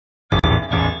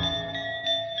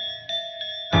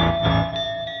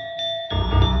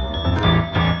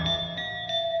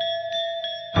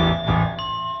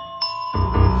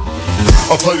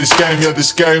play this game, yeah, this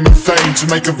game of fame, to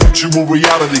make a virtual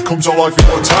reality come to life in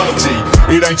mortality.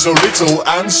 It ain't so little,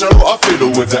 and so I fiddle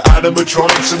with the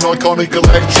animatronics and iconic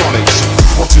electronics.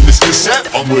 What's in this cassette?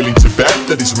 I'm willing to bet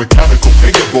that it's a mechanical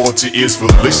figure brought to ears for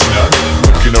the listener.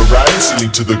 Looking around,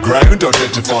 ceiling to the ground,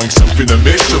 identifying something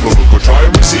amiss, so look or try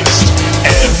and resist.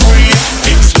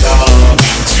 Everything's coming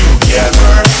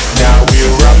together, now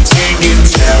erupting in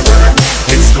terror.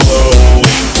 It's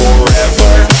glowing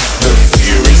forever, the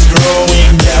fear is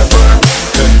growing ever.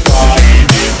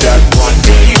 Confided that one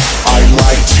day I'd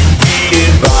like to be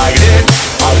invited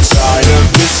outside of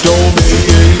this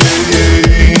domain.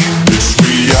 This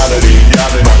reality,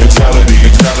 my mentality,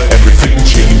 everything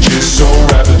changes so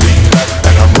rapidly,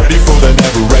 and I'm ready for the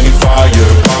never-ending fire.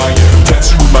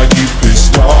 Dancing with my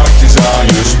deepest dark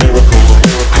desires. Miracle,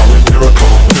 how a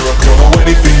miracle. Don't know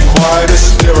anything quite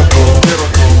hysterical.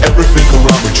 Everything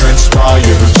around me transpires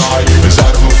as I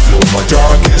fulfill my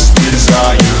darkest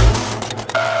desire.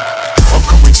 I'm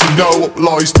coming to know what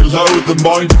lies below the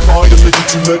mind, to find a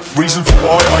legitimate reason for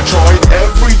why I try.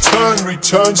 Every turn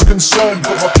returns concern,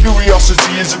 but my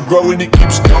curiosity isn't growing, it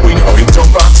keeps going. I ain't done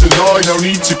back tonight, no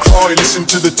need to cry. Listen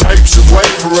to the tapes and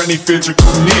wait for any fear to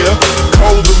come near.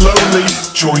 Cold and lonely,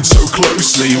 joined so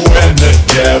closely when the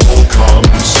devil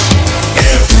comes.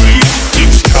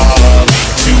 Everything's coming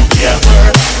together,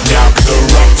 now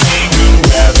corrupting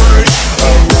whoever's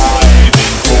arriving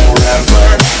forever.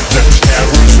 The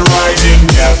terror's rising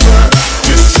ever,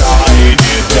 decided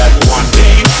that one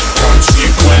day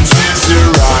consequences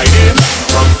derided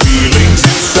from feelings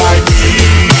inside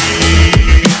me.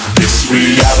 This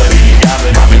reality,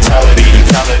 my mentality,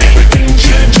 everything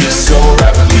changes so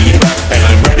rapidly, and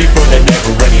I'm ready for the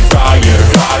never-ending fire.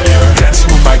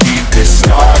 Dancing with my deepest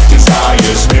dark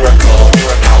desires. Miracle,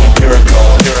 how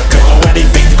empirical. Don't know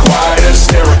anything quite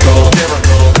hysterical.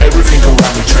 Everything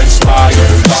around me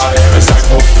transpires as I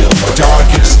fulfill my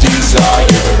darkest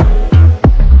desire.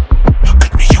 Look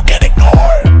at me, you get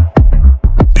ignored.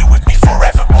 Be with me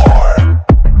forevermore.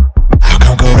 How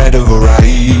come go red over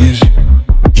eyes?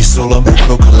 Your soul and my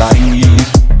collide.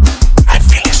 I'm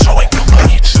feeling so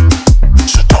incomplete,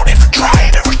 so don't even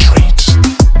try to retreat.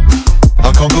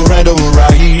 How come go red over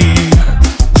eyes?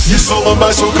 Your soul and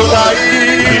my soul collide.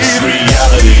 This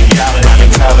reality, my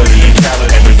mentality,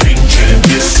 everything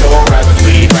changes so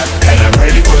rapidly, and I'm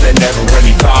ready for the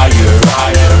never-ending fire.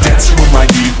 Dancing with my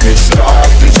deepest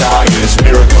dark desires.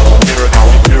 Miracle, how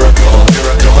empirical.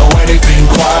 Don't know anything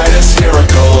quite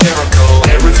hysterical.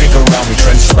 Everything around me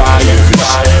transpires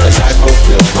as I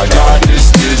fulfill my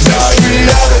darkest desire. This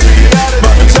reality,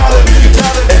 my mentality,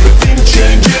 everything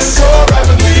changes so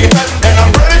rapidly, and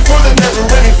I'm ready for the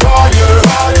never-ending fire.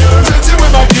 Dancing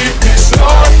with my deepest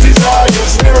dark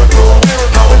desires. Miracle,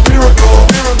 how empirical.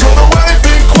 Don't know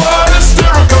anything quite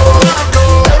hysterical.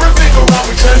 Everything around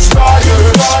me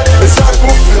transpires as I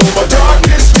fulfill my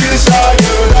darkest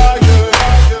desire.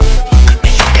 Look at me,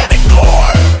 you can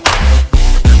ignore.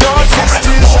 Darkest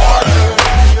desire.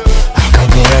 How come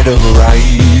go right over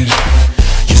right?